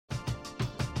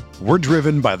We're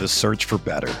driven by the search for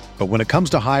better. But when it comes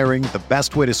to hiring, the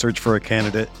best way to search for a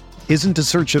candidate isn't to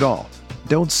search at all.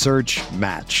 Don't search,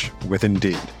 match with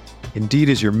Indeed. Indeed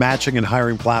is your matching and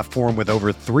hiring platform with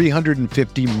over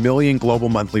 350 million global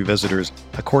monthly visitors,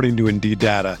 according to Indeed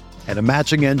data, and a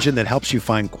matching engine that helps you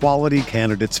find quality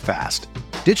candidates fast.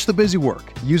 Ditch the busy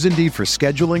work. Use Indeed for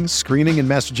scheduling, screening, and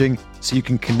messaging so you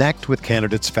can connect with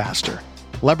candidates faster.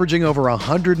 Leveraging over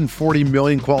 140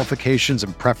 million qualifications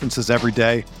and preferences every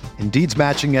day, Indeed's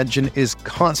matching engine is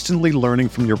constantly learning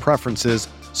from your preferences,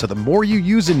 so the more you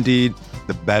use Indeed,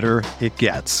 the better it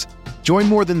gets. Join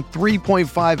more than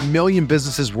 3.5 million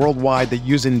businesses worldwide that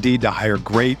use Indeed to hire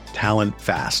great talent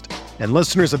fast. And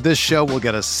listeners of this show will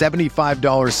get a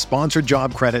 $75 sponsored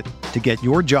job credit to get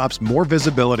your jobs more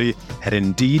visibility at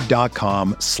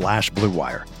Indeed.com/Blue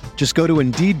Wire. Just go to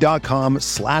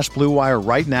Indeed.com/Blue Wire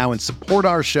right now and support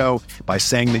our show by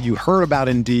saying that you heard about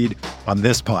Indeed on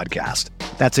this podcast.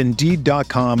 That's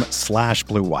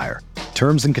Indeed.com/Blue Wire.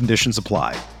 Terms and conditions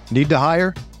apply. Need to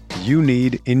hire? You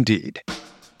need Indeed.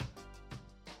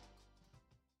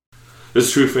 This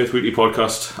is True Faith Weekly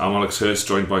Podcast. I'm Alex Hurst,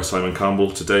 joined by Simon Campbell.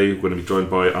 Today we're going to be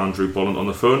joined by Andrew Bolland on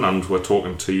the phone, and we're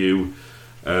talking to you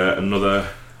another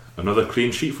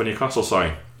clean sheet for Newcastle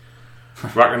side.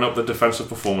 Racking up the defensive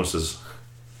performances.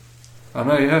 I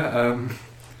know, yeah.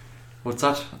 What's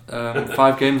that?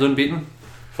 5 games unbeaten.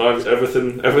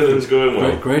 Everything's going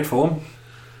well. Great form.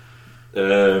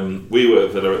 We were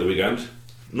there at the weekend.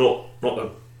 Not the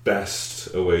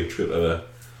best away trip ever.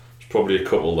 Probably a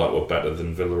couple that were better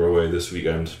than Villa away this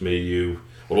weekend. Me, you,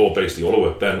 basically all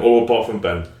of it. Ben, all apart from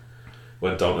Ben,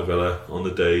 went down to Villa on the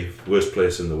day. Worst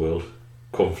place in the world,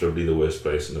 comfortably the worst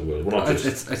place in the world.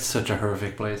 It's such a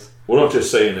horrific place. We're not just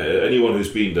saying it. Anyone who's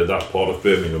been to that part of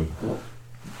Birmingham,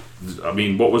 I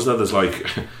mean, what was there? There's like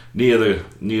near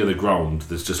the ground.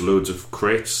 There's just loads of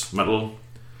crates, metal,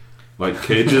 like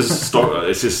cages.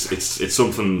 It's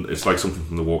something. It's like something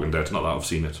from The Walking Dead. Not that I've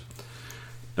seen it.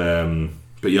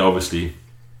 But yeah, obviously,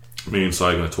 me and Si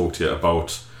are going to talk to you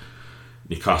about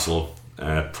Newcastle.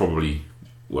 We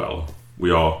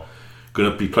are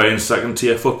going to be playing second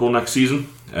tier football next season.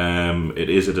 It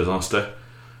is a disaster.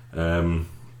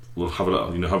 We'll have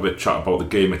a bit of chat about the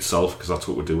game itself, because that's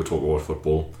what we do. We talk about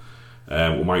football.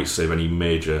 We might save any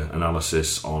major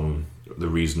analysis on the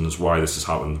reasons why this has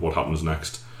happened, what happens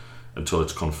next, until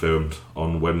it's confirmed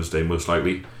on Wednesday, most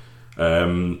likely.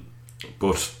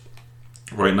 But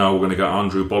right now we're going to get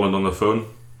Andrew Bolland on the phone,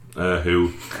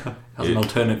 who has an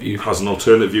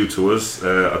alternate view to us.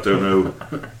 I don't know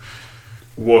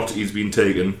what he's been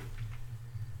taking,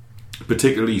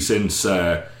 particularly since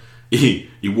he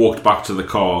walked back to the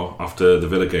car after the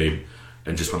Villa game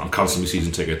and just went, "I'm cancelling my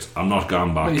season ticket. I'm not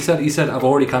going back." Well, he said, "I've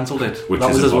already cancelled it." Which that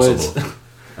is was impossible. His words.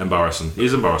 Embarrassing.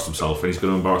 He's embarrassed himself, and he's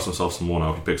going to embarrass himself some more now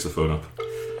if he picks the phone up.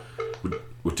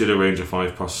 We did arrange a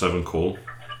 7:05 call.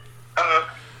 Hello.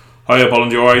 Hiya,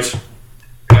 Bolland, you alright?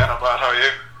 Yeah, not bad, how are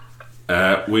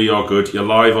you? We are good. You're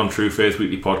live on True Faith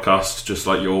Weekly Podcast, just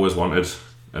like you always wanted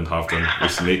and have done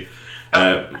recently.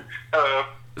 Hello.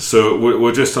 So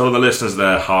we're just telling the listeners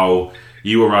there how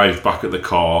you arrived back at the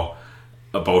car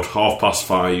about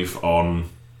 5:30 on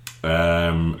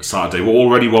Saturday. We're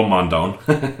already one man down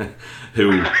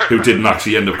who didn't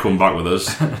actually end up coming back with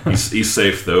us. He's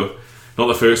safe though. Not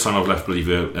the first time I've left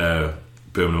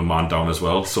Birmingham man down as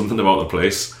well. Something about the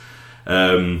place.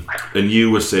 And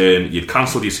you were saying you'd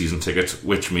cancelled your season ticket,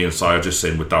 which me and Si are just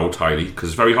saying would doubt highly, because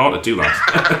it's very hard to do that.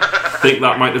 I think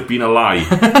that might have been a lie.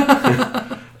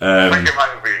 I think it might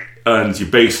have been. And you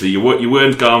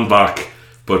weren't going back,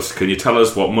 but can you tell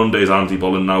us what Monday's Andy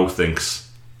Bolland now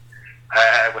thinks?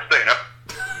 We're staying up.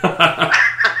 I've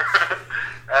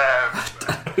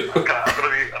got to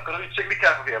be particularly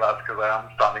careful here, lads, because I am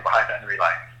standing behind enemy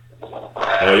lines.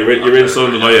 You're in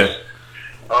Sunderland, are you?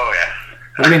 Oh yeah.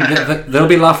 I mean, they'll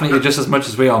be laughing at you just as much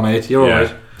as we are, mate. You're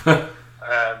alright. But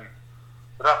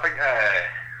I think,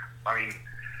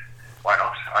 why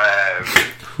not?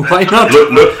 Why not?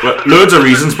 Loads of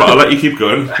reasons, but I'll let you keep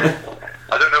going. I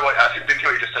don't know why. I didn't hear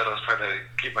what you just said. I was trying to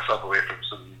keep myself away from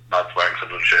some lads wearing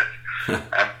Sunderland shirts.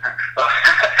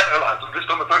 Hello, lads. I'm just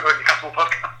on the phone with Newcastle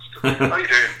podcast. How are you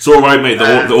doing? It's alright, mate.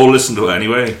 They all listen to it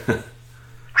anyway.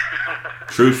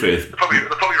 True Faith. They'll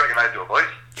probably recognise your voice.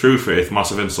 True Faith,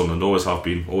 massive in Sunderland, always have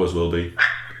been, always will be.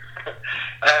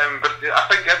 But I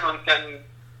think everyone's getting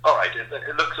alright.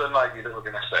 It looks unlikely that we're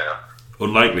going to stay up.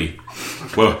 Unlikely.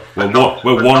 We're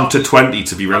 1 to 20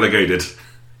 to be relegated.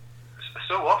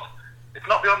 So what? It's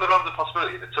not beyond the realms of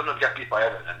possibility that Sunderland get beat by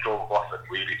Everton and draw Watford,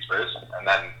 we beat Spurs, and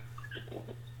then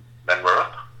we're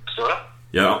up. Still up.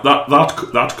 Yeah,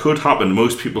 that could happen.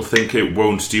 Most people think it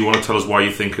won't. Do you want to tell us why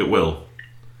you think it will?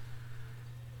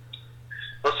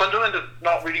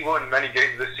 not really won many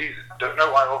games this season. I don't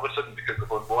know why all of a sudden, because they've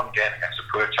won one game against a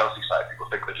poor Chelsea side, people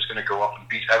think they're just going to go off and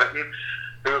beat Everton,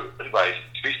 who, right,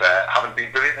 to be fair, haven't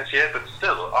been brilliant this year, but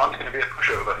still aren't going to be a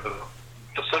pushover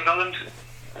for Sunderland.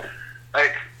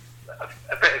 Like,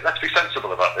 let's be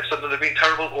sensible about this. Sunderland have been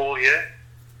terrible all year.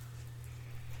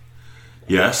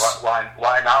 Yes.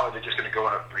 Why now are they just going to go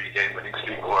on a 3-game winning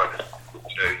streak? Or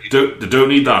they don't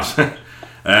need that.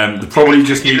 They probably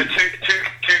just need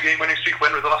two-game winning streak.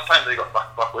 When was the last time they got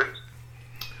back wins?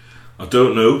 I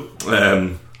don't know.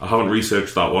 I haven't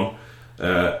researched that one.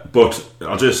 But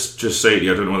I'll just say to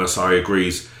you, I don't know whether Si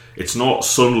agrees. It's not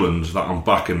Sunderland that I'm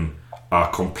backing. I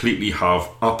completely have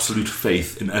absolute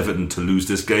faith in Everton to lose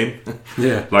this game.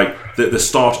 Yeah. Like, they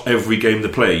start every game they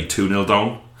play 2-0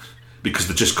 down because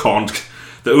they just can't.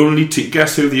 The only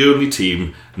guess who the only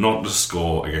team not to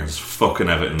score against fucking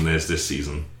Everton is this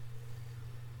season?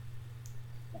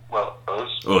 Well,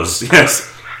 us. Us,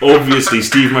 yes. Obviously,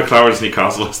 Steve McLaren's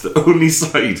Newcastle is the only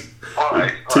side.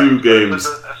 Alright, Two games.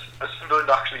 Are Sunderland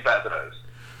actually better than us?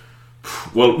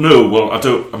 Well, no. Well, I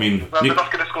don't. I mean, Well, they're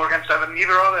not going to score against Everton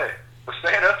either, are they? We're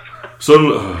staying up.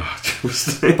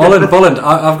 Sunderland. Bolland,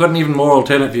 I've got an even more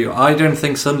alternative view. I don't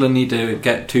think Sunderland need to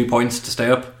get 2 points to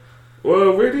stay up.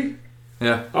 Well, really?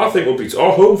 Yeah. I think we'll beat.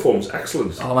 Our home form's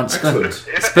excellent. Oh, man, excellent.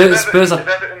 If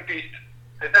Everton beat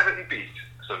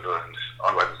Sunderland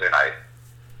on Wednesday night,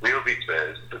 we'll beat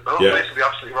Spurs. The whole place will be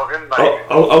absolutely rocking.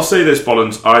 Like, I'll say this,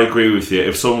 Bolland. I agree with you.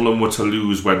 If Sunderland were to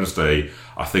lose Wednesday,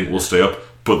 I think we'll stay up.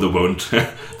 But they won't. They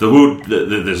won't.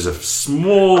 There's a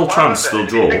small chance they'll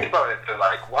draw. If you think about it,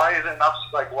 like, why is it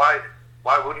like why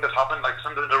wouldn't it happen? Like,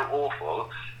 Sunderland are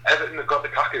awful. Everton have got the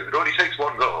crackers. It only takes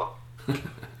one goal.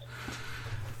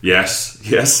 Yes,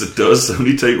 it does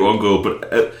only take one goal.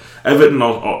 But Everton,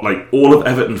 are, like all of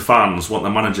Everton fans, want the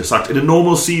manager sacked in a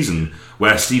normal season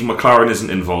where Steve McLaren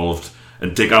isn't involved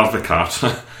and Dick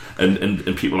Advocat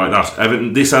and people like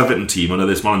that. This Everton team under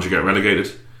this manager get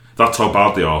relegated. That's how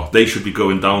bad they are. They should be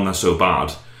going down. They're so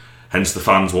bad. Hence, the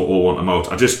fans will all want them out.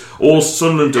 All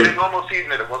Sunderland do. In a normal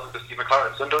season, it wasn't just Steve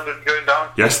McLaren. Sunderland isn't going down.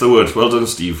 Yes, they would. Well done,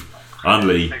 Steve and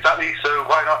Lee. Exactly. So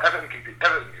why not? Everton can beat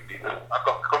them. I've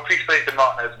got complete faith in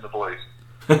Martinez and the boys.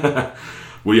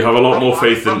 Well, you have a lot more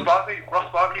faith in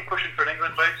Ross Barkley pushing for an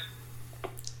England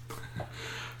place.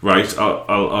 Right,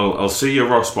 I'll see you,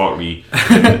 Ross Barkley,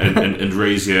 and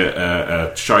raise you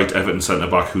a shite Everton centre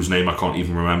back whose name I can't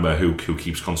even remember, who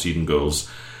keeps conceding goals.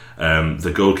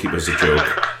 The goalkeeper's a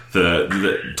joke.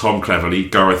 The Tom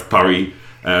Cleverley, Gareth Barry.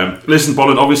 Listen,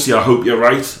 Bolland, obviously I hope you're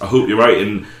right.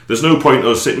 And there's no point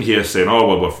us sitting here saying, oh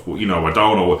well, we're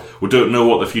down, or we don't know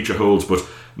what the future holds. But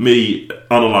me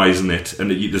analysing it, and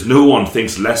there's no one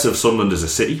thinks less of Sunderland as a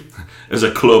city, as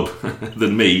a club,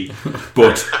 than me.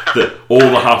 But all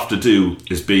they have to do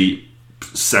is be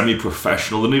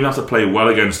semi-professional. They don't even have to play well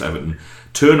against Everton.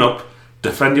 Turn up,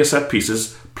 defend your set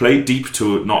pieces, play deep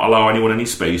to not allow anyone any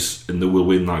space, and they will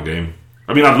win that game.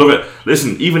 I mean, I'd love it.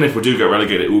 Listen, even if we do get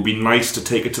relegated, it would be nice to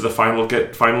take it to the final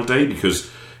day, because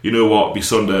you know what, be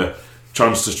Sunday,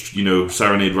 chance to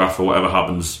serenade Rafa, whatever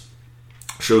happens,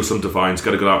 show some defiance,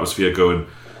 get a good atmosphere going.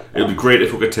 It would be great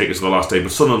if we could take it to the last day,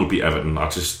 but Sunderland will beat Everton. I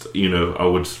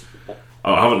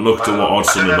haven't looked at what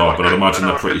odds Sunderland are, but I'd imagine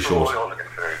they're pretty short.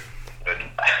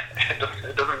 It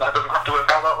doesn't have to work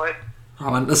out that way.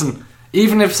 Oh man, listen,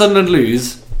 even if Sunderland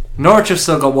lose, Norwich have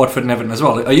still got Watford and Everton as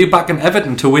well. Are you backing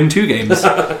Everton to win 2 games?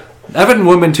 Everton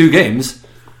won't win 2 games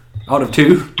out of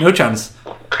 2. No chance.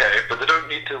 Okay, but they don't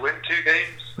need to win 2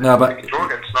 games. No, but they can draw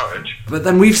against Norwich. But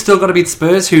then we've still got to beat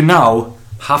Spurs, who now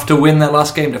have to win their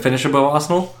last game to finish above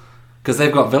Arsenal, because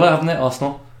they've got Villa, haven't they?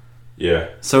 Arsenal. Yeah.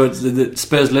 So the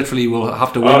Spurs literally will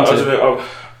have to win. I think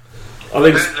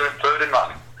Spurs are in third in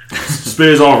man.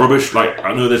 Spurs are rubbish. Like,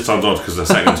 I know this sounds odd because they're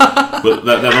second, but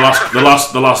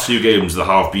the last few games they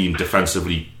have been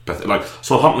defensively. Like,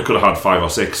 Southampton could have had 5 or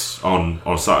 6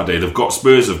 on Saturday.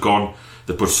 Spurs have gone.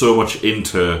 They put so much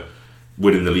into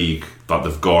winning the league that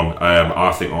they've gone.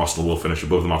 I think Arsenal will finish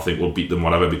above them. I think we'll beat them,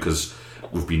 whatever, because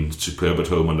we've been superb at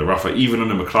home under Rafa. Even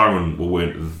under McLaren, we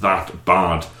weren't that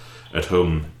bad at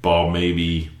home, bar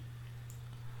maybe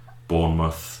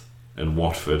Bournemouth and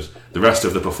Watford. The rest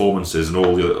of the performances and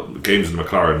all the games in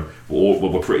McLaren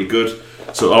were pretty good.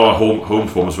 So our home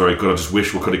form was very good. I just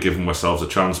wish we could have given ourselves a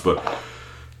chance. But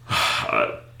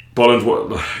Bolland,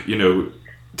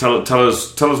 tell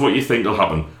us what you think will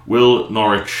happen. Will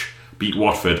Norwich beat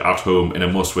Watford at home in a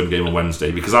must-win game on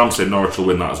Wednesday? Because I'm saying Norwich will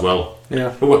win that as well.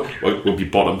 Yeah, we'll be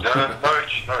bottom. Norwich are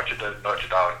down. Norwich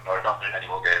not winning any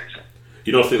more games.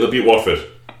 You don't think they'll beat Watford?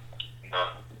 No.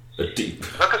 Deep.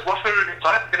 Because Watford are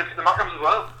going to beat the Mackhams as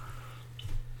well.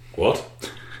 What?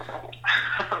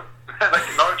 Like,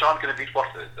 Norwich aren't going to beat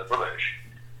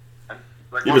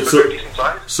Watford are a decent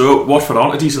side. So Watford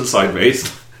aren't a decent side, mate.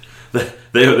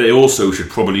 They also should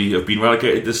probably have been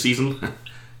relegated this season.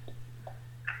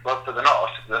 Well, they're not.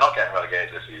 They're not getting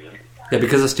relegated this season. Yeah,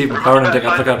 because of Steve McLaren and Dick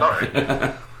Applicant.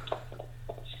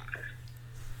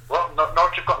 Well,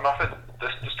 Norwich have got nothing.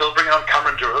 They're still bringing on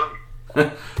Cameron Jerome.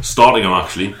 Starting them,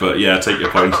 actually, but yeah, take your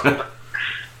point.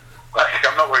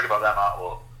 I'm not worried about them at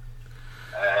all.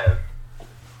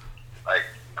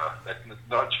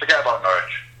 Just forget about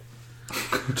Norwich.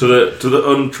 To the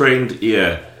untrained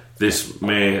ear, this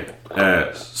may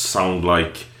sound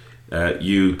like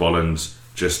you, Bollins,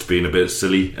 just being a bit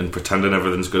silly and pretending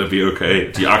everything's going to be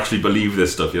okay. Do you actually believe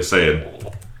this stuff you're saying?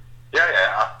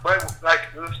 Yeah. Well,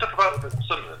 the stuff about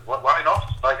Sunderland, why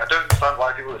not? I don't understand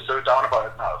why people are so down about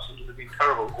it now. Sunderland have been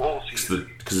terrible all season.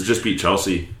 Because they just beat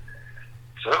Chelsea.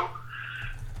 So?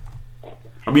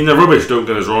 I mean, they're rubbish, don't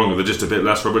get us wrong. They're just a bit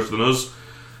less rubbish than us.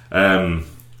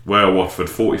 Where Watford,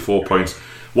 44 points.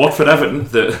 Watford Everton,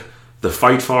 the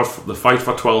fight for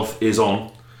 12th is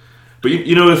on. But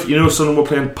you know if Sunderland were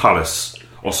playing Palace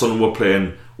or Sunderland were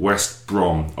playing West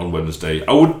Brom on Wednesday,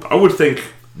 I would think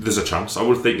there's a chance. I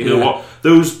would think, you know what,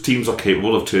 those teams are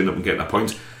capable of turning up and getting a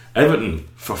point. Everton,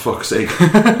 for fuck's sake,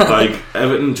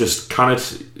 Everton just cannot.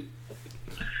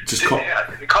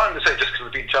 Yeah, you can't even say just because we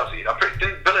beat Chelsea.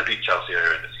 Didn't Villa beat Chelsea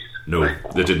earlier in the season? No,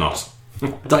 they did not.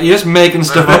 You're just making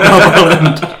stuff up now,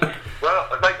 Bolland. Well,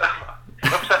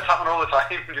 upsets happen all the time.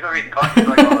 You know what I mean? Can't be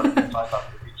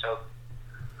beat Chelsea.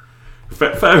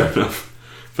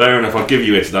 Fair enough. I'll give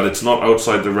you it that it's not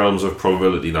outside the realms of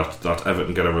probability that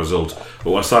Everton get a result.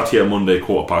 But we're sat here Monday,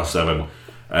 7:15.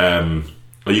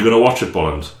 Are you going to watch it,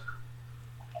 Bolland?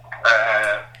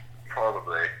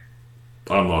 Probably.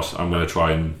 I'm not. I'm going to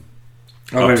try and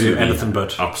I'm going to do anything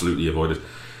but absolutely avoid it.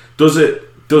 Does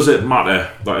it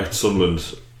matter that it's Sunderland?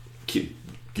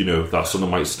 That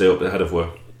Sunderland might stay up ahead of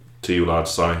her to you,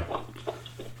 lads. Si.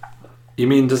 You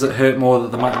mean, does it hurt more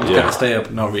that the Mackems get to stay up?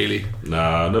 Not really.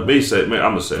 Nah, no,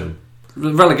 I'm the same.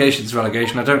 Relegation's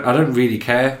relegation. I don't really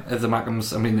care if the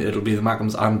Mackems. I mean, it'll be the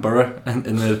Mackems and Borough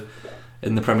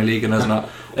in the Premier League, and there's not.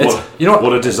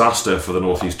 What a disaster for the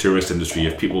North East tourist industry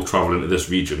if people travel into this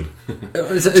region.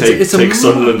 Take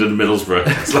Sunderland and Middlesbrough.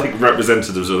 It's like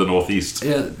representatives of the North East.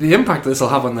 Yeah, the impact this will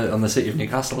have on the city of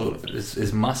Newcastle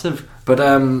is massive. But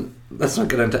let's not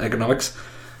get into economics.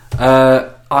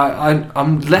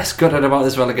 I'm less gutted about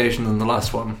this relegation than the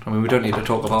last one. I mean, we don't need to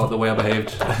talk about the way I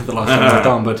behaved the last time I was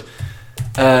down, but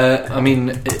I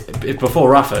mean, before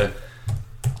Rafa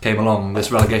came along,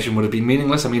 this relegation would have been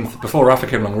meaningless. I mean, before Rafa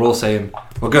came along, we're all saying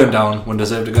we're going down, we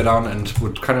deserve to go down, and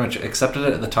we'd kind of much accepted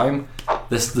it at the time.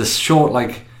 This short,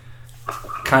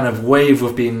 kind of wave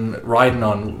we've been riding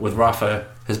on with Rafa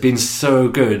has been so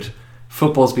good.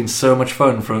 Football's been so much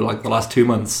fun for the last 2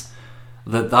 months.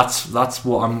 That's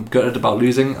what I'm gutted about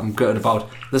losing. I'm gutted about.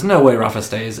 There's no way Rafa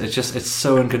stays. It's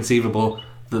so inconceivable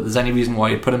that there's any reason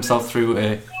why he'd put himself through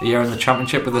a year in the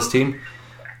Championship with this team.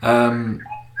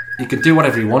 He can do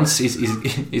whatever he wants. He's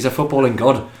a footballing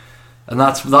god, and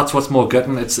that's what's more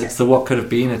gutting. It's the what could have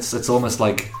been. It's almost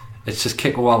like it's just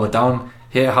kick while we're down.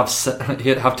 Here have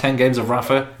 10 games of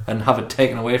Rafa and have it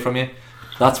taken away from you.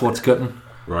 That's what's gutting.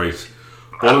 Right.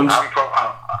 I'm going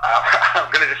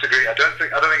to disagree. I don't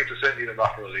think it's a certainty that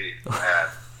Rafa will leave.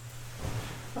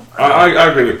 I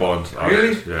agree with Bond.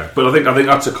 Really? Yeah, but I think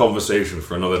that's a conversation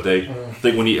for another day. I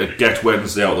think we need to get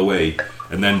Wednesday out of the way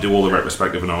and then do all the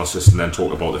retrospective analysis and then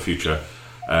talk about the future.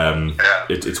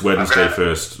 It's Wednesday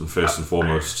first and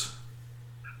foremost.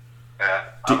 Yeah,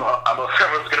 I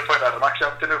was going to point out I'm actually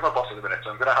having dinner with my boss in a minute,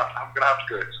 so I'm going to have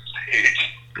to go at some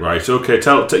stage. Right. Okay.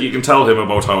 You can tell him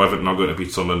about how Everton are going to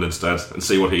beat Sunderland instead, and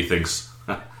see what he thinks.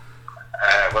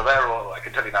 Well, I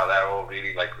can tell you now, they're all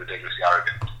really ridiculously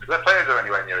arrogant. If their players are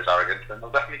anywhere near as arrogant, then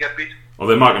they'll definitely get beat. Are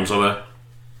they Mackems, are they?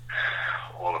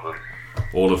 All of them.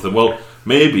 All of them. Well,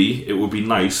 maybe it would be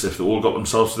nice if they all got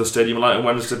themselves to the stadium light on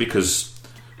Wednesday, because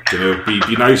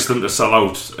be nice for them to sell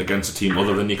out against a team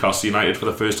other than Newcastle United for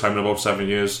the first time in about 7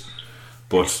 years.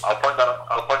 But I'll point that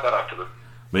out to them.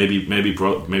 Maybe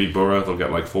Borough, they'll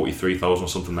get 43,000 or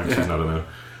something next season. I don't know.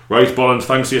 Right, Bolland,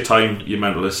 thanks for your time, you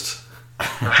mentalist.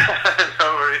 No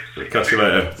worries. Catch you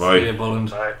later. Bye. See you,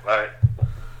 Bolland. Bye.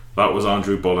 That was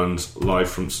Andrew Bolland live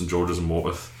from St George's and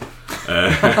Morpeth.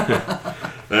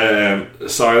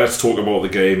 So let's talk about the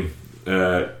game.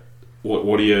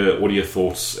 What are your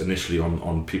thoughts initially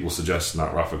on people suggesting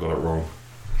that Rafa got it wrong?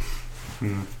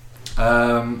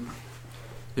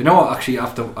 You know what? Actually,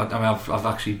 I've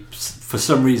actually for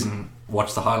some reason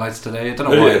watched the highlights today. I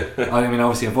don't know why. I mean,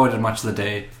 obviously avoided match of the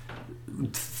day.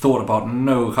 Thought about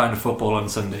no kind of football on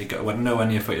Sunday. Went nowhere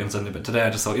near footy on Sunday. But today I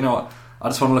just thought, you know what? I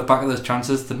just want to look back at those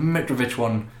chances. The Mitrovic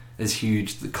one is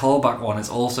huge. The callback one is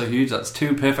also huge. That's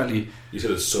two perfectly... You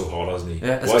said it's so hard, hasn't he?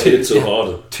 Yeah, why hit it so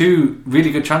hard? Two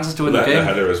really good chances to win the game. The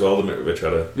header as well, the Mitrovic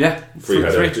header. Yeah. Free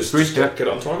header. Just get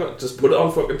on target. Just put it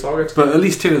on fucking target. But at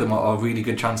least two of them are really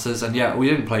good chances. And yeah, we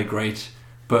didn't play great.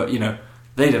 But, you know,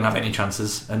 they didn't have any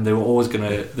chances. And they were always going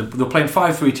to... They were playing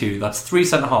 5-3-2. That's 3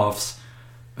 centre-halves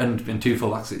and 2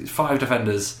 full-backs. 5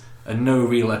 defenders and no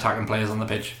real attacking players on the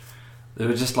pitch. They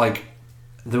were just like...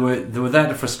 They were there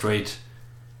to frustrate.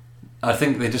 I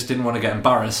think they just didn't want to get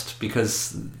embarrassed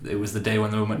because it was the day when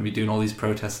they were meant to be doing all these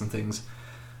protests and things.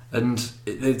 And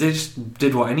they just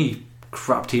did what any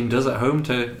crap team does at home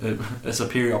to a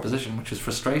superior opposition, which is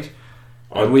frustrate.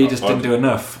 And we just didn't do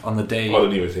enough on the day. I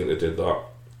don't even think they did that.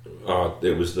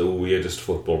 It was the weirdest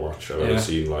football match I've ever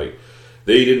seen. Like,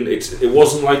 they didn't. It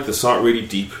wasn't like they sat really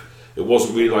deep. It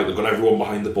wasn't really like they got everyone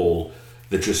behind the ball.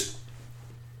 They just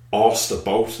arsed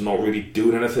about, not really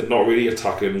doing anything, not really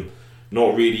attacking.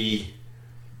 Not really,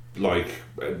 like,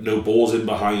 no balls in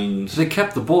behind. They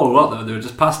kept the ball a lot though. They were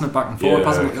just passing it back and forward.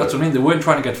 That's what I mean. They weren't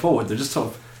trying to get forward. They're just sort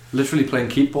of literally playing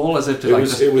keep ball as if to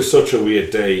It was such a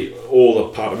weird day.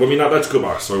 Let's go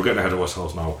back. So we're getting ahead of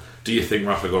ourselves now. Do you think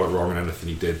Rafa got it wrong in anything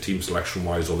he did, team selection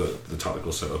wise, or the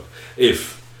tactical setup?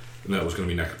 And that was going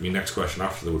to be my next question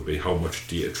after, there would be, how much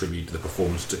do you attribute the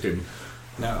performance to him?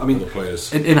 No, I mean, the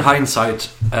players. In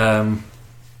hindsight.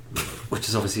 Which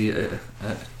is obviously a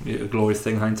glorious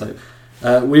thing, hindsight.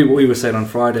 We were saying on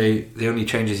Friday the only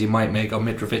changes you might make are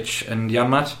Mitrovic and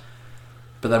Janmat,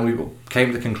 but then we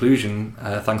came to the conclusion,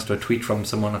 thanks to a tweet from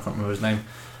someone, I can't remember his name,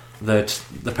 that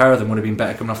the pair of them would have been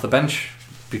better coming off the bench,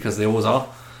 because they always are.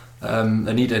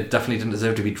 Anita definitely didn't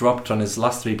deserve to be dropped on his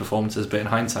last 3 performances, but in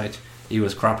hindsight he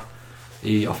was crap.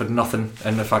 He offered nothing,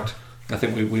 and in fact I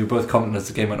think we were both commenting as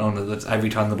the game went on that every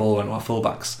time the ball went to our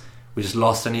fullbacks we just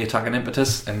lost any attacking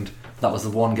impetus, and that was the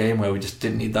one game where we just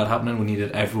didn't need that happening. We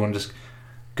needed everyone just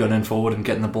gunning forward and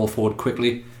getting the ball forward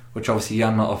quickly, which obviously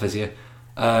Janmat offers you.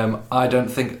 I don't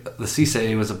think the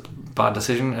Cisse was a bad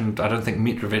decision, and I don't think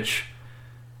Mitrovic,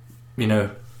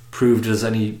 proved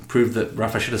that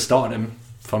Rafa should have started him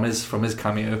from his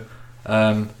cameo.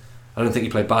 I don't think he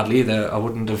played badly either.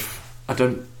 I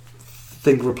don't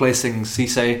think replacing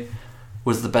Cisse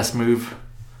was the best move.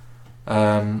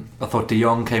 I thought De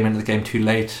Jong came into the game too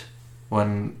late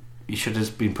when he should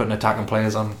have been putting attacking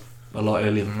players on a lot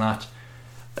earlier than that.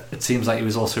 It seems like he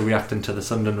was also reacting to the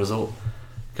Sunderland result,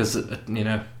 because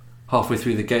halfway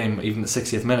through the game, even the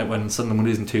 60th minute when Sunderland were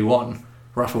losing 2-1,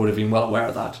 Rafa would have been well aware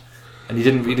of that, and he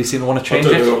didn't really seem to want to change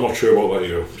it. I'm not sure about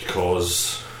that,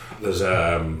 because there's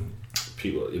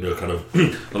people, kind of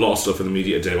a lot of stuff in the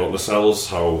media today about Lascelles,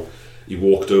 how he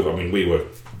walked over. I mean, we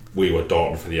were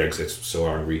darting for the exit, so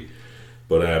angry.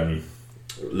 But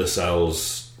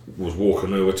Lascelles was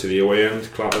walking over to the away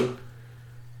end, clapping,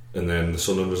 and then the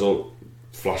Sunderland result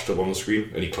flashed up on the screen,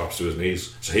 and he claps to his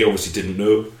knees. So he obviously didn't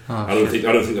know. I don't think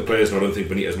the players, and I don't think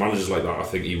Benitez managers like that. I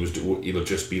think he'll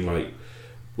just been like,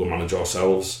 we'll manage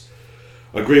ourselves.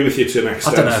 I agree with you to an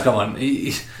extent. I don't know. Come on,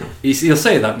 he'll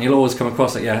say that, and he'll always come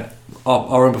across like,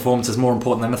 our own performance is more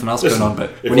important than anything else going on.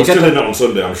 But if we're still in that on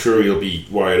Sunday, I'm sure he'll be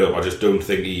wired up. I just don't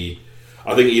think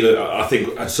I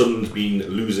think as Sunderland's been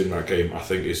losing that game, I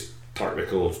think his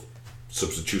tactical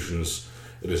substitutions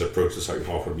and his approach to the second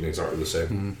half have been exactly the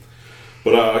same.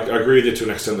 But I agree with you to an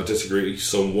extent. I disagree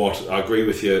somewhat. I agree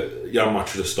with you. Janmat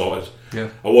should have started. Yeah.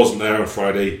 I wasn't there on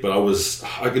Friday, but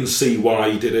I can see why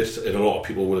he did it, and a lot of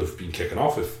people would have been kicking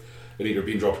off if it had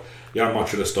been dropped. Janmat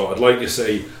should have started. Like you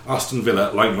say, Aston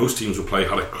Villa, like most teams would play,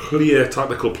 had a clear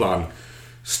tactical plan.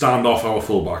 Stand off our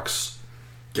fullbacks.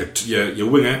 Get your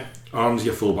winger and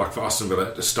your fullback for Aston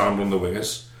Villa to stand on the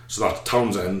wingers, so that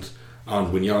Townsend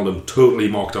and Wijnaldum totally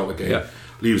marked out the game. Yeah.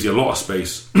 Leaves you a lot of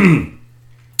space.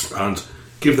 And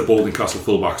give the ball to Newcastle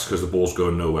fullbacks because the ball's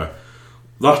going nowhere.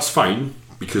 That's fine,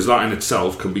 because that in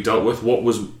itself can be dealt with. What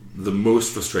was the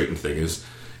most frustrating thing is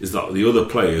that the other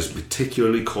players,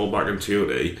 particularly Colback and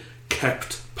Tiote,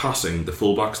 kept passing the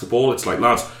fullbacks the ball. It's like,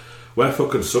 lads, we're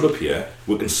fucking stood up here.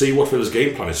 We can see what Villa's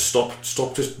game plan is. Stop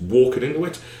just walking into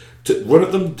it. To run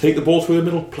at them, take the ball through the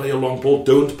middle, play a long ball.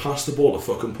 Don't pass the ball to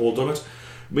fucking Paul Dummett.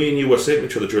 Me and you were saying to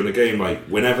each other during the game, like,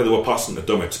 whenever they were passing to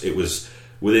Dummett, it was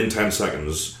within 10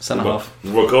 seconds, centre-half,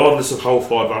 regardless of how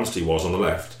far advanced he was on the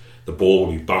left, the ball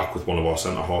will be back with one of our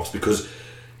centre-halves, because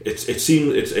it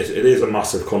is a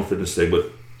massive confidence thing, but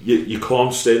you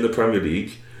can't stay in the Premier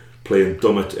League playing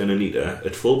Dummett and Anita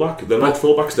at fullback. They're not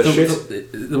fullbacks, they're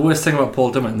shit. The worst thing about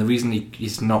Paul Dummett, and the reason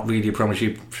he's not really a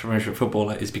Premiership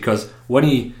footballer, is because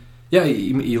when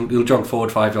he'll jog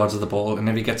forward 5 yards of the ball, and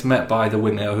if he gets met by the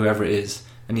winger or whoever it is,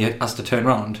 and he has to turn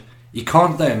around, he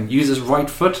can't then use his right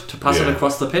foot to pass it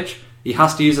across the pitch. He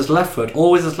has to use his left foot,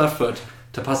 always his left foot,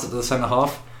 to pass it to the centre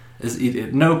half. At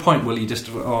no point will he just,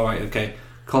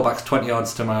 call back 20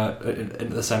 yards to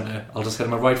into the centre, I'll just get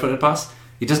him a right-footed pass.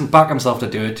 He doesn't back himself to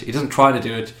do it, he doesn't try to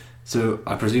do it, so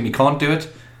I presume he can't do it,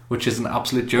 which is an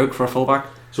absolute joke for a fullback.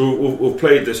 So we've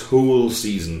played this whole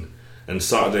season, and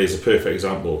Saturday is a perfect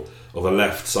example of a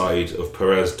left side of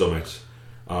Perez Dummett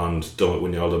and Dummett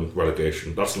Wijnaldum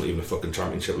relegation. That's not even a fucking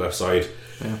championship left side.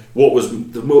 Yeah. What was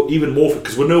even more,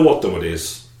 because we know what Dummett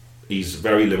is. He's a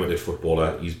very limited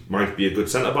footballer. He might be a good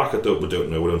centre back. We don't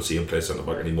know. We don't see him play centre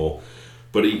back anymore.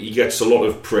 But he gets a lot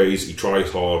of praise. He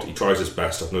tries hard. He tries his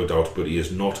best, I've no doubt. But he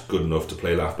is not good enough to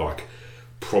play left back.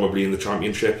 Probably in the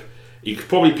championship, he could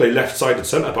probably play left-sided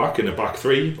centre back in a back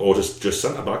three, or just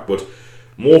centre back. But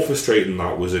more frustrating than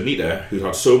that was Anita, who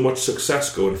had so much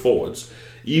success going forwards.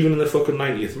 Even in the fucking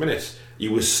 90th minute, he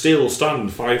was still standing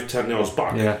 5-10 yards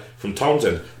back from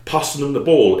Townsend, passing him the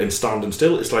ball and standing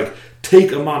still. It's like,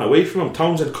 take a man away from him.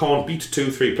 Townsend can't beat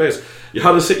 2-3 players. You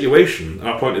had a situation, and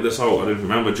I pointed this out, I didn't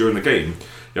remember during the game,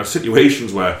 you had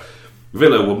situations where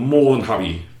Villa were more than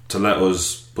happy to let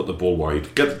us put the ball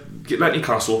wide. Let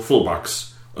Newcastle,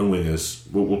 fullbacks and wingers,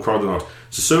 we'll crowd them out.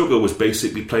 Sissoko was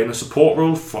basically playing a support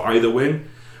role for either wing.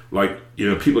 Like,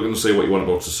 people are going to say what you want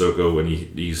about Sissoko, and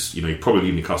he's he probably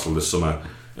leave Newcastle this summer,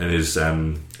 and his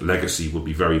legacy will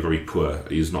be very, very poor.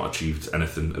 He's not achieved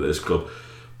anything at this club,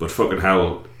 but fucking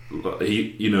hell,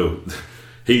 he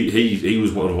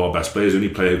was one of our best players. The only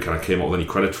player who kind of came out with any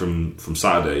credit from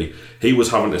Saturday. He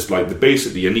was having this, like,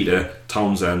 basically Anita,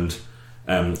 Townsend,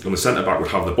 and the centre back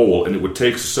would have the ball, and it would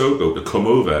take Sissoko to come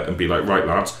over and be like, right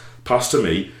lads, pass to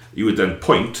me. You would then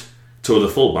point to the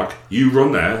fullback. You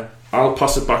run there. I'll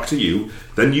pass it back to you.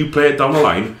 Then you play it down the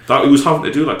line. That he was having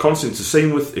to do that constantly.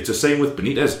 It's the same with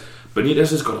Benitez.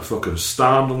 Benitez has got to fucking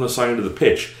stand on the side of the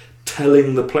pitch,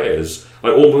 telling the players,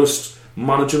 like almost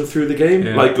managing through the game,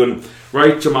 like going,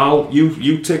 right, Jamal,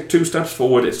 you take 2 steps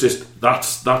forward. It's just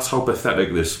that's how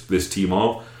pathetic this team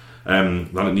are. Then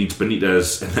it needs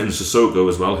Benitez and then Sissoko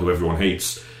as well, who everyone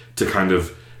hates, to kind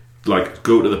of like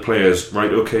go to the players.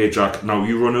 Right, okay, Jack, now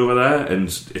you run over there, and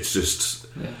it's just.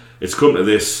 Yeah. It's come to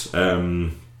this. I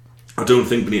don't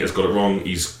think Benitez got it wrong.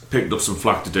 He's picked up some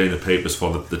flack today in the papers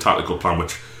for the tactical plan,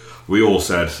 which we all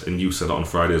said, and you said it on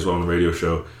Friday as well on the radio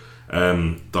show,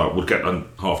 that would get on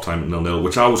half-time at 0-0,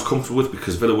 which I was comfortable with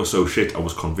because Villa were so shit, I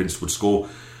was convinced would score.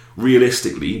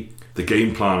 Realistically, the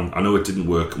game plan, I know it didn't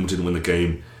work and we didn't win the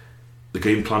game. The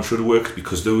game plan should have worked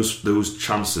because those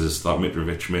chances that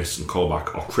Mitrovic missed and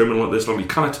callback are criminal at this level. You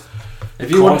can't. If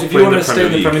you want to stay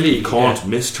in the Premier League, you can't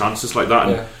miss chances like that.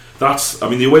 And that's, I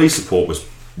mean, the away support was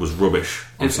rubbish.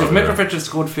 If Mitrovic had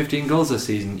scored 15 goals this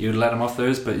season, you'd let him off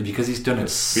those, but because he's done it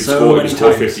so many times. If he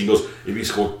scored 15 goals, if he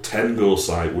scored 10 goals,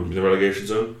 side wouldn't be in the relegation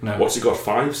zone. No. What's he got?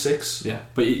 5, 6? Yeah,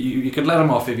 but you could let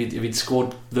him off if he'd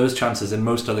scored those chances in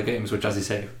most other games, which, as you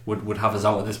say, would have us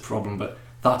out of this problem. But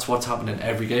that's what's happened in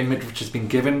every game. Mitrovic has been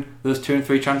given those 2 and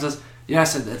 3 chances.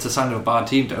 Yes, it's a sign of a bad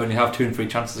team to only have 2 and 3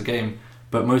 chances a game.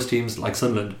 But most teams, like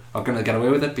Sunderland, are going to get away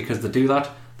with it because they do that.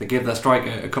 They give their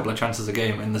striker a couple of chances a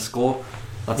game and they score.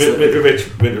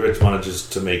 Mitrovic manages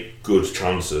to make good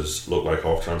chances look like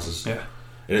half chances. Yeah,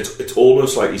 and it's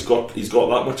almost like he's got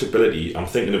that much ability. I'm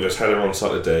thinking of his header on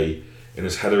Saturday and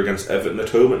his header against Everton at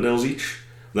home at 0 each.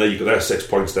 Now there's 6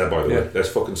 points there, by the way. There's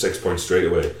fucking 6 points straight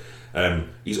away.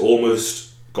 He's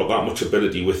almost got that much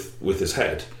ability with his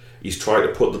head. He's tried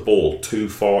to put the ball too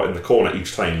far in the corner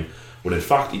each time. When in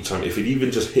fact, each time, if he'd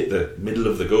even just hit the middle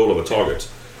of the goal or the target,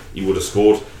 he would have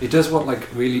scored. He does what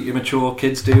like really immature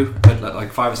kids do at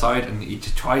like 5-a-side, and he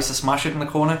tries to smash it in the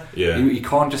corner. Yeah, he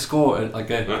can't just score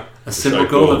a simple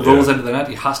goal that rolls into the net.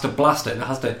 He has to blast it. It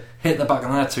has to hit the back of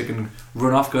the net so he can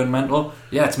run off going mental.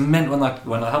 Yeah, it's mint when that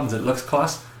happens. It looks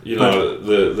class. You know,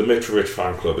 the Mitrovic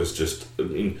fan club is just. I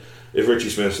mean, if Richie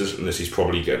Smith isn't this, he's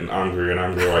probably getting angrier and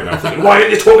angrier right now, thinking, why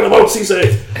aren't you talking about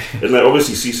Cisse? And like,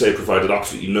 obviously Cisse provided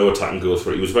absolutely no attacking goals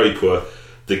for it. He was very poor.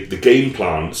 The game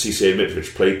plan, Cisse and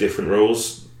Mitrovic played different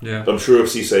roles. Yeah. I'm sure if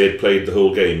Cisse had played the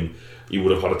whole game, he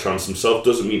would have had a chance himself.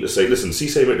 Doesn't mean to say, listen,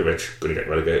 Cisse and Mitrovic, going to get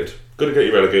relegated. Going to get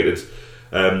you relegated.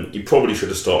 You probably should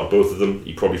have started both of them.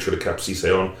 You probably should have kept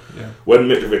Cisse on. Yeah. When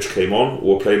Mitrovic came on,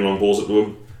 we were playing long balls at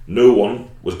him. No one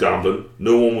was gambling.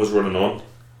 No one was running on.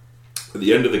 At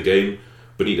the end of the game,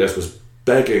 Benitez was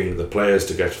begging the players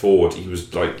to get forward. He was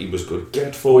good.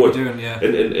 Get forward. What are you doing? Yeah.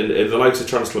 And the likes of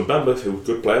Chancellor Mbemba, who's a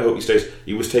good player, hope he stays.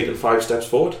 He was taking 5 steps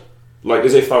forward, like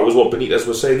as if that was what Benitez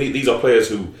was saying. These are players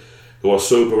who are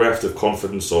so bereft of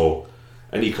confidence or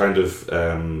any kind of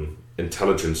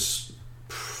intelligence.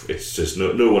 It's just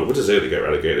no one would deserve to get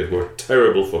relegated. We're a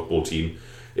terrible football team.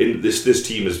 in this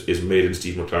team is made in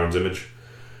Steve McLaren's image.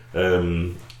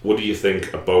 What do you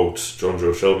think about John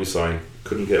Joe Shelby sign?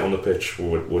 Couldn't get on the pitch.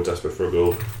 We're desperate for a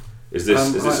goal. Is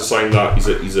this a sign that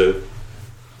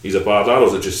he's a bad lad, or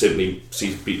is it just simply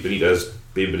sees Benitez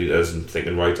being Benitez and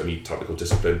thinking, right, I need tactical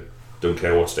discipline, don't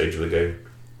care what stage of the game?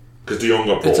 Because De Jong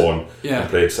got brought on and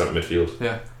played centre midfield.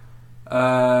 Yeah.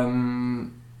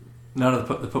 No,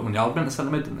 they put Wijnaldum in the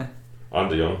centre mid, didn't they? And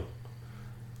De Jong.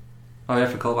 Oh yeah,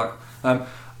 for callback.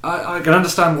 I can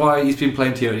understand why he's been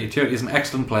playing Thierry. Thierry is an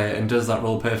excellent player and does that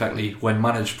role perfectly when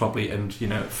managed properly and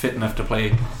fit enough to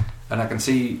play. And I can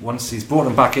see once he's brought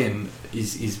him back in,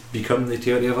 he's become the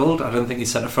Thierry of old. I don't think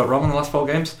he's set a foot wrong in the last 4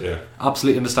 games. Yeah,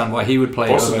 absolutely understand why he would play.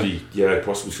 Possibly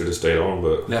should have stayed on,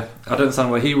 but yeah, I don't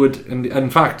understand why he would. And in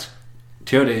fact,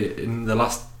 Thierry in the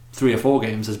last 3 or 4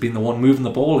 games has been the one moving the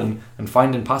ball and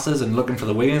finding passes and looking for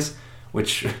the wingers,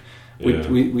 which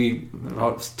we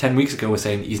about 10 weeks ago were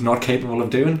saying he's not capable of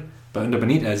doing. But under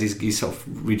Benitez, he's sort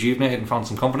of rejuvenated and found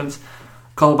some confidence.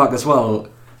 Callback as well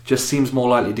just seems more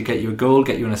likely to get you a goal,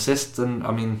 get you an assist,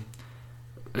 and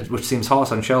which seems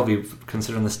harsh on Shelby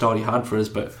considering the start he had for us.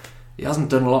 But he hasn't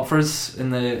done a lot for us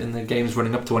in the games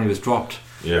running up to when he was dropped.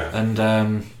 Yeah, and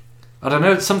I don't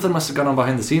know. Something must have gone on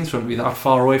behind the scenes for him to be that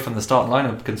far away from the starting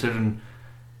lineup. Considering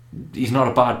he's not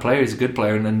a bad player, he's a good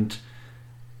player, and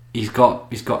he's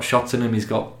got shots in him. He's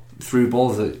got through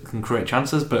balls that can create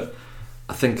chances. But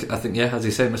I think as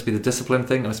you say, it must be the discipline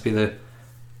thing. It must be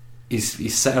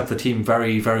he's set up the team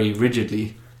very, very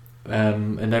rigidly,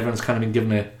 and everyone's kind of been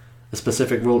given a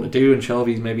specific role to do. And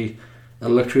Shelby's maybe a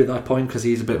luxury at that point because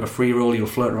he's a bit of a free role. He'll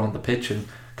float around the pitch and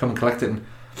come and collect it. And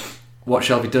what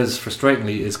Shelby does,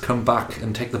 frustratingly, is come back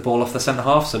and take the ball off the centre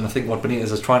halves. And I think what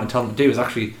Benitez is trying to tell them to do is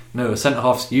actually, no, centre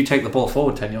halves, you take the ball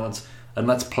forward 10 yards and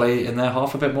let's play in their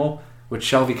half a bit more, which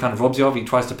Shelby kind of robs you of. He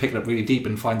tries to pick it up really deep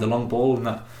and find the long ball, and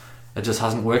that it just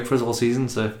hasn't worked for us all season.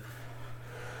 So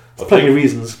there's plenty of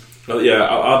reasons. Well, yeah,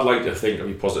 I'd like to think I'll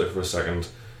be positive for a second,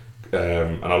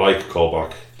 and I like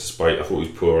Colback. Despite I thought he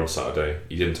was poor on Saturday,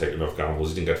 he didn't take enough gambles,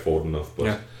 he didn't get forward enough.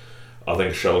 But I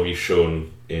think Shelby's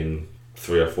shown in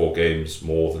 3 or 4 games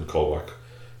more than Colback,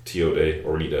 Tiote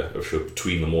or Anita have shown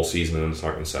between them all season in an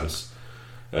attacking sense.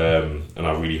 And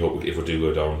I really hope if we do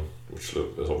go down, which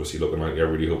is obviously looking like, I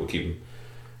really hope we keep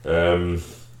him.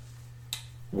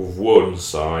 We've won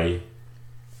 7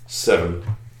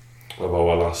 of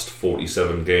our last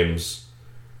 47 games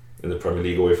in the Premier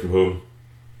League away from home,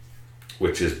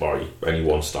 which is by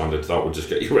anyone's standard that would just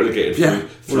get you relegated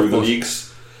through the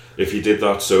leagues if you did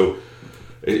that. So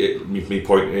my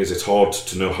point is, it's hard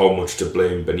to know how much to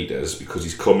blame Benitez, because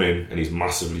he's come in and he's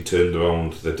massively turned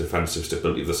around the defensive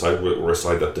stability of the side. We're a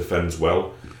side that defends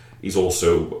well. He's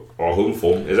also, our home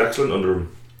form is excellent under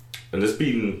him, and it's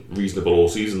been reasonable all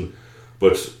season.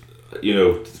 But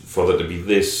for there to be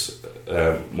this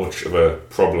much of a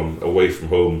problem away from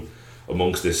home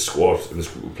amongst this squad and this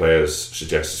group of players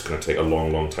suggests it's going to take a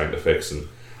long, long time to fix, and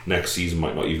next season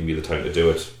might not even be the time to do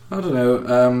it. I don't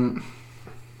know.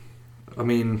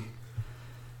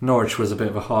 Norwich was a bit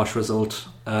of a harsh result.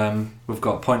 We've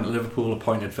got a point at Liverpool, a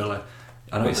point at Villa.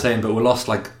 I know what you're saying, but we lost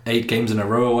 8 games in a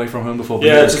row away from home before.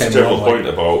 Yeah, it's just a general point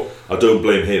about, I don't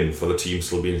blame him for the team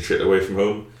still being shit away from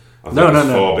home. I think there's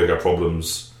far bigger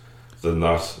problems than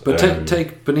that. But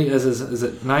take Benitez, is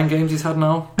it 9 games he's had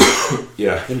now?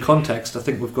 Yeah. In context, I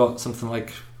think we've got something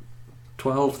like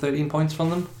 12, 13 points from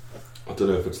them. I don't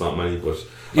know if it's that many, but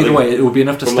either way, it would be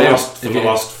enough to stay up. For the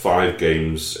last 5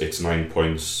 games, it's 9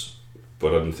 points,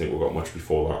 but I don't think we've got much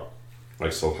before that,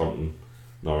 like Southampton,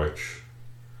 Norwich.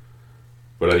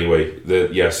 But anyway, the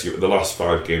last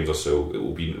 5 games or so, it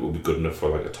will be good enough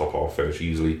for a top half finish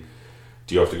easily.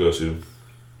 Do you have to go soon?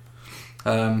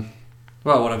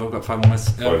 Well, whatever. We've got 5 more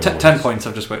minutes. 10 points.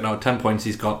 I've just worked out. 10 points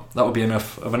he's got. That would be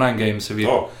enough of a 9 games.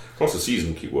 Across the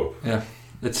season, keep up. Yeah,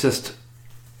 it's just.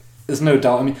 There's no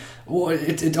doubt.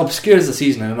 It obscures the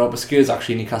season, and it obscures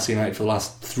actually Newcastle United for the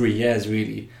last 3 years,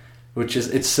 really. Which is,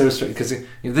 it's so strange because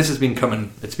this has been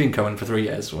coming. It's been coming for 3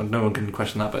 years. No one can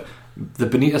question that. But the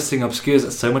Benitez thing obscures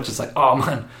it so much. It's like, oh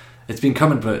man, it's been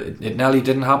coming, but it nearly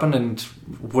didn't happen, and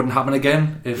wouldn't happen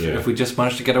again if we just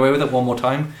managed to get away with it one more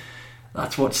time.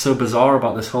 That's what's so bizarre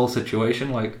about this whole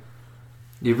situation.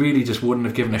 You really just wouldn't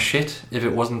have given a shit if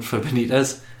it wasn't for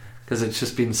Benitez, because it's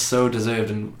just been so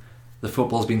deserved, and the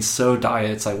football's been so dire.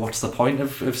 It's like, what's the point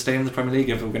of staying in the Premier League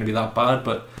if we're going to be that bad?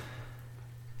 But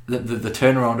the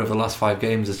turnaround over the last 5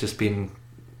 games has just been,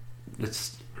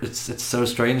 it's so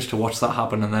strange to watch that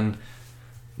happen and then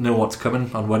know what's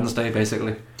coming on Wednesday,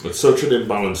 basically. It's such an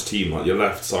imbalanced team. Your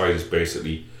left side is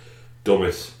basically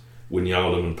Dummett,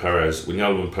 Wijnaldum and Perez.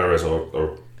 Wijnaldum and Perez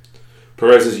are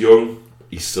Perez is young,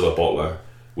 he's still a bottler.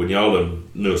 Wijnaldum,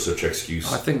 no such excuse.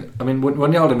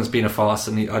 Wijnaldum has been a farce,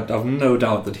 and I've no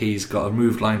doubt that he's got a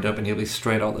move lined up and he'll be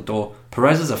straight out the door.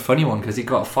 Perez is a funny one because he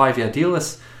got a 5-year deal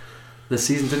this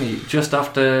season, didn't he? Just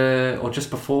after or just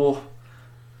before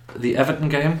the Everton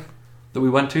game that we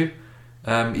went to.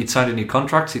 He'd signed a new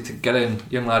contract, so to get in,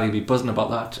 young lad, he'd be buzzing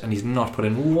about that, and he's not put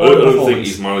in one. I don't think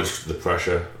he's managed the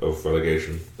pressure of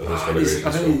relegation. I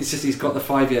think he's got the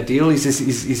 5-year deal.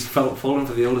 He's fallen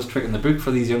for the oldest trick in the book for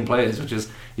these young players, which is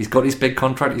he's got his big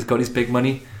contract, he's got his big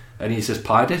money, and he's just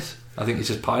pied it. I think he's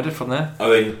just pied it from there. I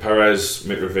think Perez,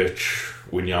 Mitrovic,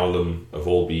 Wijnaldum have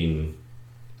all been,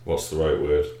 what's the right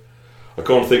word? I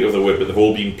can't think of the word, but they've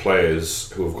all been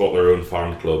players who have got their own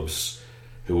fan clubs,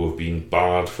 who have been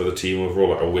bad for the team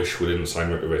overall. Like, I wish we didn't sign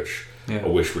Mitrovic. I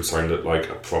wish we'd signed like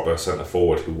a proper centre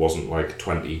forward who wasn't like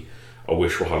 20. I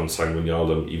wish we hadn't signed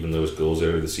Wijnaldum, even though his goals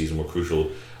earlier this season were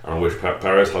crucial. And I wish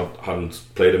Perez hadn't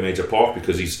played a major part,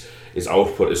 because his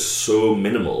output is so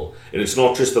minimal. And it's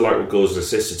not just the lack of goals and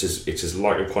assists, it's his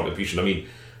lack of contribution. I mean,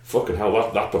 fucking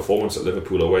hell, that performance at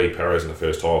Liverpool away, Perez in the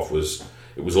first half, was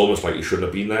almost like he shouldn't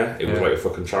have been there. It was like a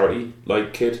fucking charity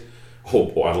like kid.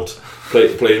 Or adult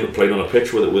playing on a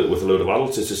pitch with a load of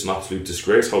adults. It's just an absolute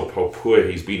disgrace how poor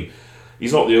he's been.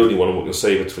 He's not the only one, and we're going to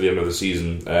save it for the end of the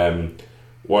season.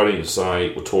 Why don't you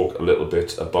say we'll talk a little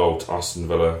bit about Aston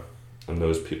Villa and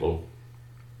those people?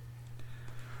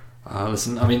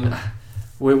 Listen, I mean,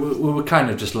 we were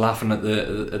kind of just laughing at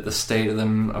the state of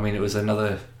them. I mean, it was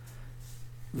another.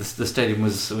 The stadium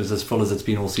was as full as it's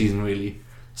been all season, really.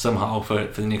 Somehow for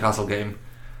the Newcastle game,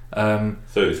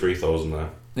 33,000 there.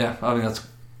 Yeah, I think that's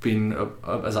been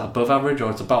is that above average,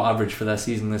 or it's about average for their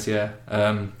season this year,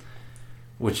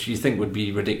 which you think would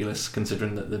be ridiculous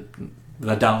considering that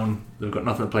they're down, they've got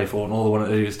nothing to play for, and all they want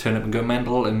to do is turn up and go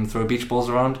mental and throw beach balls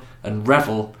around and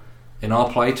revel in our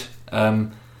plight.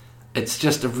 It's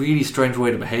just a really strange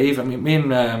way to behave. I mean, me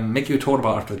and Mickey were talking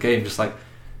about after the game, just like,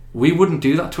 we wouldn't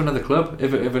do that to another club.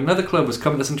 If another club was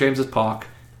coming to St James's Park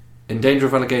in danger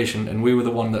of relegation, and we were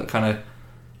the one that kind of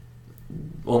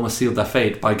almost sealed their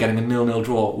fate by getting a 0-0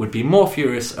 draw, would be more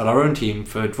furious at our own team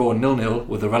for drawing 0-0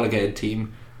 with a relegated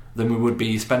team than we would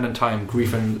be spending time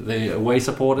griefing the away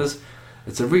supporters.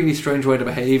 It's a really strange way to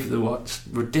behave. They're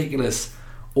ridiculous,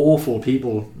 awful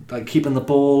people, like keeping the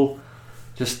ball.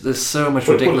 Just there's so much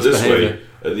ridiculous behaviour.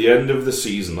 At the end of the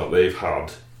season that they've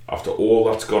had, after all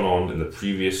that's gone on in the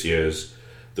previous years,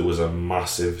 there was a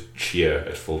massive cheer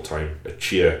at full time. A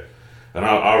cheer. And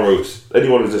I wrote,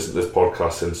 anyone who's listened to this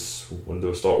podcast since when did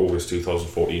we start, August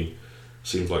 2014,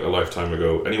 seems like a lifetime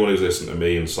ago. Anyone who's listened to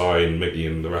me and Si and Mickey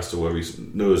and the rest of where we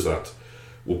knows that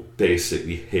will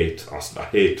basically hate Aston. I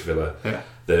hate Villa. Yeah.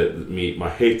 My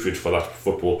hatred for that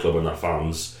football club and their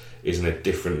fans is in a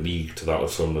different league to that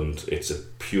of Sunderland. It's a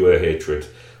pure hatred.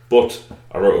 But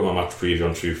I wrote in my match preview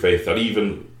on True Faith that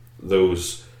even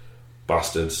those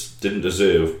bastards didn't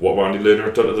deserve what Randy Lerner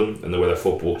had done to them, and the way their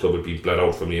football club had been bled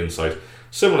out from the inside,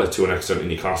 similar to an extent in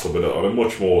Newcastle, but on a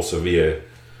much more severe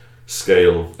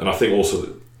scale. And I think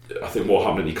what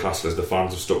happened at Newcastle is the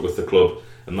fans have stuck with the club,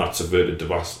 and that's averted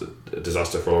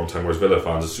disaster for a long time, whereas Villa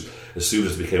fans, as soon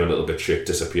as it became a little bit shit,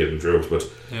 disappeared in droves. But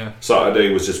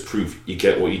Saturday was just proof you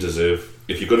get what you deserve.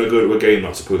 If you're going to go to a game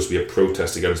that's supposed to be a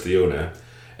protest against the owner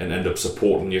and end up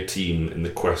supporting your team in the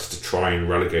quest to try and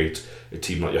relegate a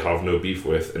team that you have no beef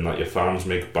with, and that your fans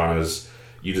make banners,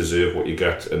 you deserve what you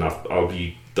get. And I'll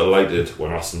be delighted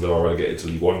when Aston Villa are relegated to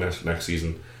League One next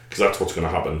season, because that's what's going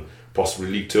to happen. Possibly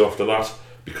League Two after that,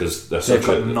 because they've just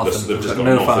got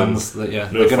no fans. They're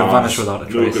going to vanish without a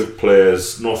trace. No good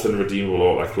players, nothing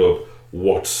redeemable about that club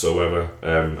whatsoever,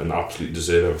 and absolutely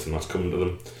deserve everything that's coming to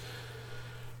them.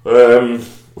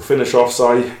 We'll finish off,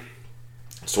 Si.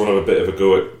 Just want to have a bit of a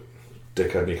go at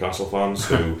dickhead Newcastle fans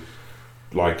who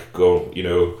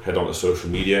go, head onto social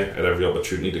media at every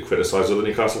opportunity to criticise other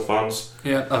Newcastle fans.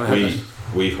 Yeah,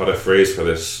 we've had a phrase for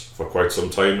this for quite some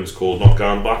time, and it's called not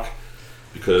going back,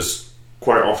 because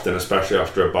quite often, especially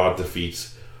after a bad defeat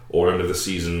or end of the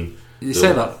season, you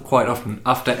say that quite often.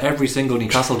 After every single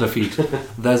Newcastle defeat,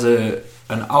 there's an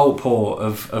outpour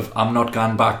of "I'm not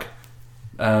going back"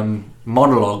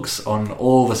 monologues on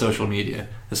all the social media.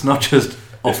 It's not just.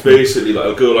 It's basically like,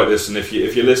 it'll go like this, and if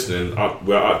you're listening,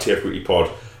 we're at TF Weekly Pod.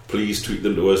 Please tweet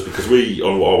them to us, because we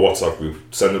on our WhatsApp group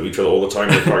send them to each other all the time.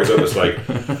 It's like,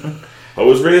 I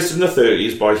was raised in the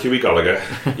 30s by Hughie Gallagher.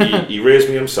 He raised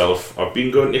me himself. I've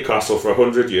been going to Newcastle for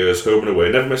 100 years, home and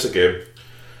away, never miss a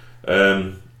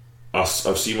game. I've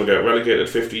seen we get relegated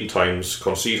 15 times,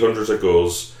 concede hundreds of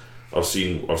goals. I've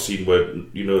seen where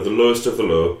the lowest of the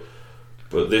low.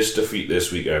 But this defeat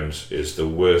this weekend is the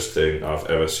worst thing I've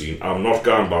ever seen. I'm not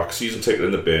going back. Season ticket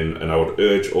in the bin, and I would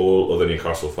urge all other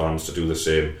Newcastle fans to do the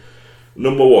same.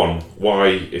 Number one, why,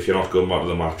 if you're not going back to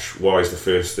the match, why is the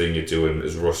first thing you're doing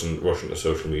is rushing to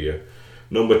social media?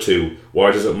 Number two,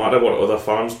 why does it matter what other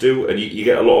fans do? And you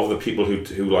get a lot of the people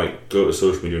who like go to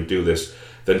social media and do this,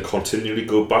 then continually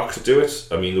go back to do it.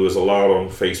 I mean, there was a lad on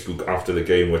Facebook after the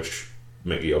game, which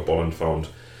Mickey O'Bolland found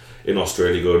in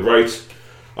Australia, going, right,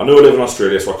 I know I live in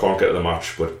Australia, so I can't get to the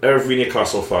match, but every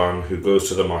Newcastle fan who goes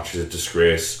to the match is a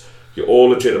disgrace. You're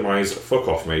all legitimised. Fuck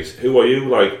off, mate. Who are you?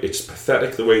 Like, it's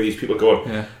pathetic the way these people go on.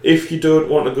 Yeah. If you don't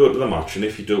want to go to the match, and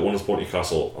if you don't want to support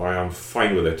Newcastle, I am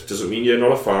fine with it. Doesn't mean you're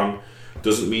not a fan.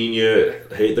 Doesn't mean you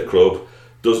hate the club.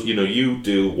 You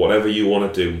do whatever you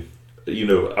want to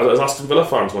do. As Aston Villa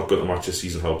fans not going to the match this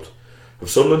season helped. If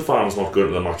Sunderland fans not going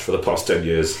to the match for the past 10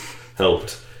 years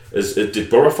helped. Did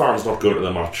Borough fans not going to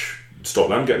the match stop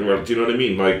them getting ready? Do you know what I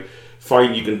mean? Like,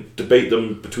 fine, you can debate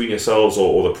them between yourselves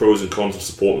or the pros and cons of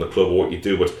supporting the club or what you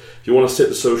do, but if you want to sit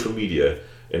to social media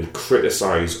and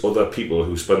criticise other people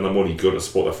who spend their money going to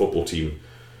support their football team,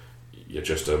 you're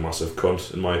just a massive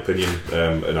cunt, in my opinion.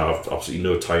 And I have absolutely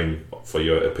no time for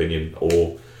your opinion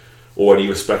or any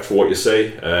respect for what you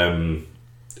say.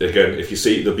 Again, if you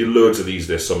see, there'll be loads of these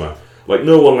this summer. Like,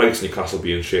 no one likes Newcastle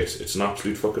being shit. It's an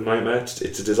absolute fucking nightmare.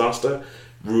 It's a disaster.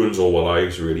 Ruins all our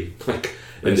lives, really. Like,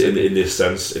 in this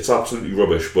sense, it's absolutely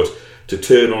rubbish. But to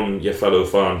turn on your fellow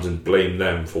fans and blame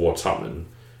them for what's happening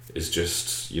is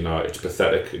just, it's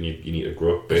pathetic, and you need to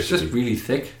grow up, basically. It's just really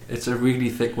thick. It's a really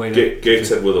thick way to...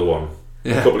 Gateshead were the one.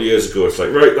 Yeah. A couple of years ago, it's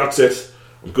like, right, that's it.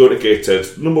 I'm going to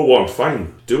Gateshead. Number one,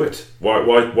 fine, do it.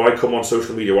 Why come on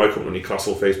social media? Why come on the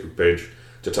Newcastle Facebook page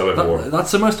to tell everyone?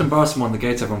 That's the most embarrassing one, the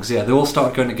Gateshead one, because they all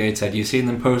started going to Gateshead. You've seen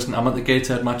them posting, I'm at the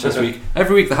Gateshead match this week.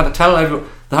 Every week they had to tell everyone,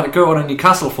 they had to go on a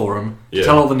Newcastle forum to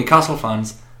tell all the Newcastle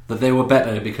fans that they were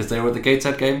better because they were at the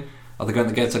Gateshead game. Are they going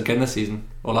to the Gateshead game this season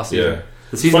or last season? Yeah.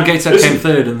 The season Gateshead came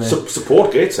third in the...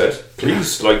 Support Gateshead,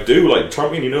 please.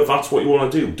 Champion, that's what you want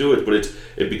to do it. But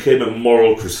it became a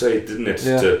moral crusade, didn't it?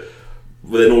 Yeah.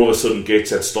 Then all of a sudden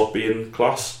Gateshead stopped being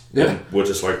class. Yeah. And we're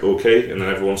just like, okay, and then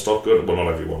everyone stopped going. Well,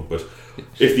 not everyone, but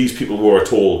if these people were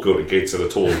at all going to Gateshead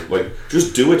at all,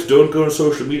 just do it. Don't go on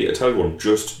social media. Tell everyone,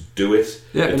 just do it.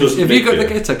 Yeah, if you go to the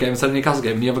Gateshead game instead of the Newcastle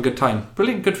game and you have a good time,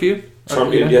 brilliant, good for you.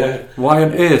 Champion, yeah. Why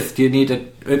on earth do you need it?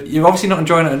 You're obviously not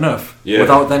enjoying it enough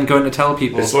without then going to tell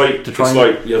people. It's like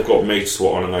you've got mates who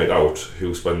are on a night out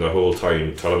who spend their whole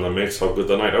time telling their mates how good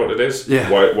the night out it is. Yeah.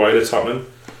 Why it's happening?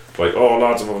 Like, oh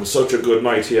lads, I'm having such a good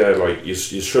night here. Like, you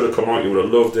should have come out. You would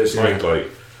have loved this night. Like,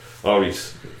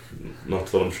 alright, not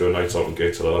that I'm sure nights out in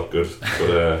Gates are that good,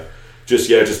 but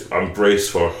just embrace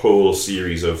for a whole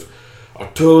series of. I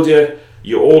told you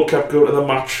all kept going to the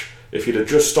match. If you'd have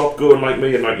just stopped going like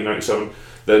me in 1997,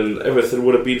 then everything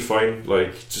would have been fine.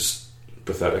 Like, just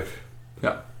pathetic.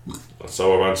 Yeah. That's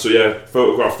how I ran. So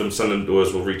photograph them, send them to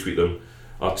us, we'll retweet them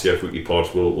at TF Weekly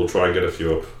Pod. We'll try and get a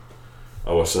few up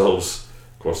ourselves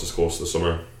across the course of the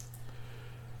summer.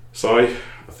 Si, I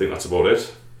think that's about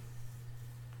it.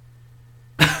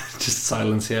 Just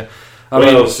silence here.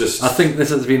 I think this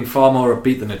has been far more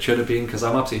upbeat than it should have been, because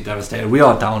I'm absolutely devastated. We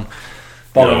are down.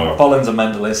 Bolland's a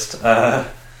mentalist.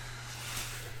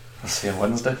 I'll see you on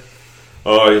Wednesday.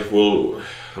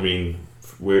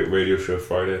 Radio show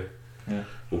Friday. Yeah.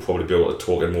 We'll probably be able to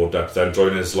talk in more depth then.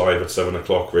 Join us live at 7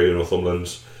 o'clock, Radio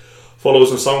Northumberland. Follow us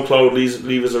on SoundCloud,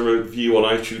 leave us a review on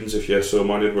iTunes if you're so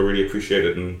minded. We really appreciate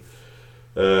it, and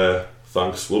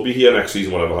thanks. We'll be here next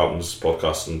season, whatever happens,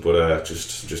 podcasting, but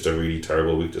just a really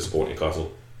terrible week to support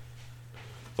Newcastle.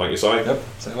 Thank you, Si. Yep,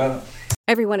 see you later.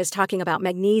 Everyone is talking about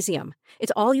magnesium.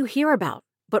 It's all you hear about.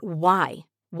 But why?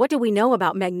 What do we know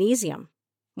about magnesium?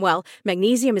 Well,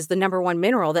 magnesium is the number one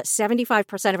mineral that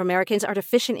 75% of Americans are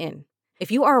deficient in.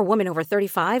 If you are a woman over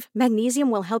 35,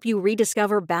 magnesium will help you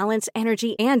rediscover balance,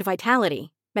 energy, and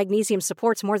vitality. Magnesium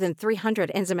supports more than 300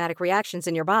 enzymatic reactions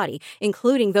in your body,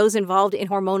 including those involved in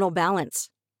hormonal balance.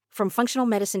 From functional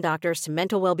medicine doctors to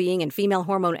mental well-being and female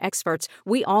hormone experts,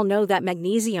 we all know that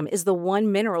magnesium is the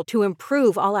one mineral to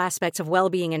improve all aspects of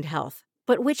well-being and health.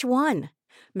 But which one?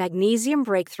 Magnesium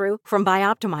Breakthrough from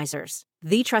Bioptimizers,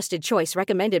 the trusted choice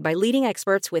recommended by leading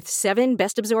experts with 7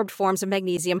 best-absorbed forms of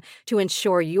magnesium to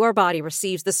ensure your body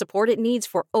receives the support it needs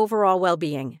for overall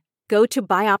well-being. Go to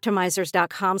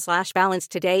bioptimizers.com/balance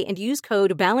today and use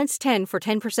code BALANCE10 for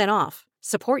 10% off.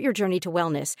 Support your journey to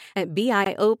wellness at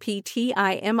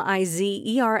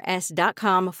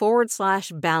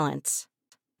bioptimizers.com/balance.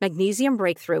 Magnesium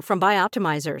Breakthrough from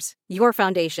Bioptimizers, your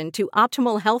foundation to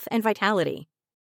optimal health and vitality.